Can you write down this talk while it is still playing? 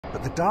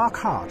But the dark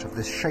heart of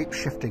this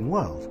shape-shifting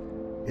world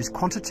is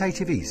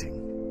quantitative easing.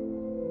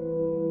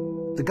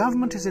 The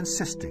government is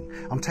insisting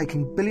on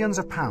taking billions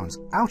of pounds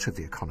out of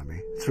the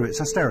economy through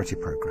its austerity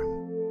programme.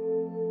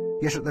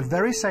 Yet at the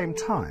very same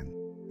time,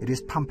 it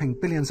is pumping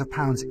billions of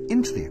pounds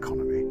into the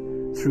economy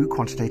through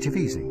quantitative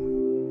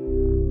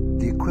easing,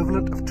 the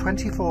equivalent of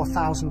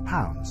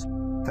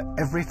 £24,000 for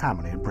every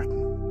family in Britain.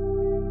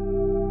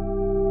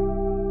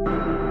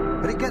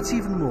 But it gets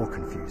even more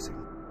confusing,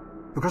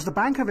 because the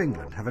Bank of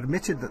England have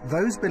admitted that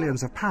those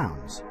billions of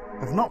pounds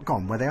have not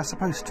gone where they are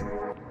supposed to.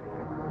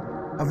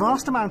 A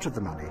vast amount of the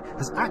money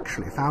has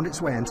actually found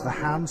its way into the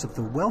hands of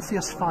the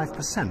wealthiest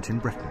 5% in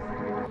Britain.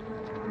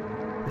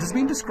 It has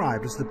been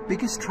described as the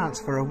biggest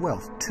transfer of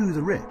wealth to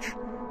the rich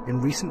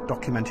in recent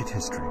documented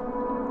history.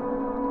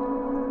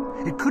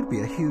 It could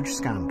be a huge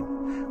scandal,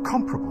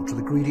 comparable to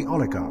the greedy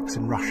oligarchs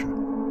in Russia.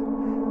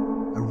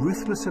 A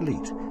ruthless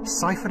elite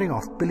siphoning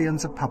off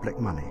billions of public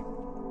money.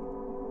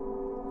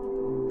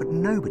 But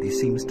nobody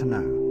seems to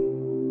know.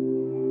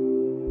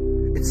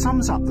 It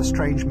sums up the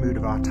strange mood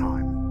of our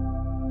time,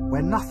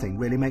 where nothing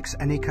really makes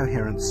any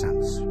coherent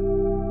sense.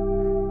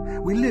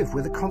 We live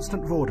with a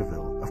constant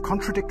vaudeville of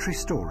contradictory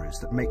stories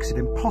that makes it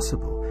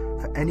impossible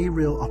for any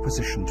real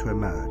opposition to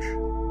emerge,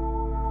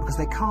 because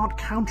they can't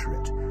counter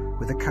it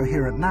with a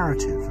coherent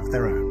narrative of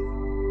their own.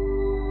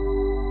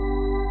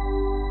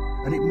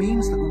 And it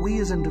means that we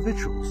as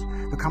individuals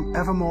become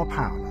ever more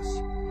powerless,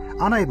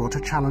 unable to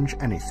challenge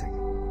anything,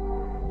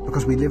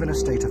 because we live in a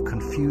state of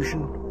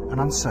confusion and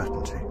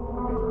uncertainty,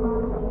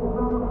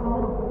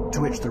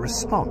 to which the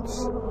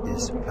response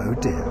is, oh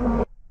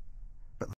dear.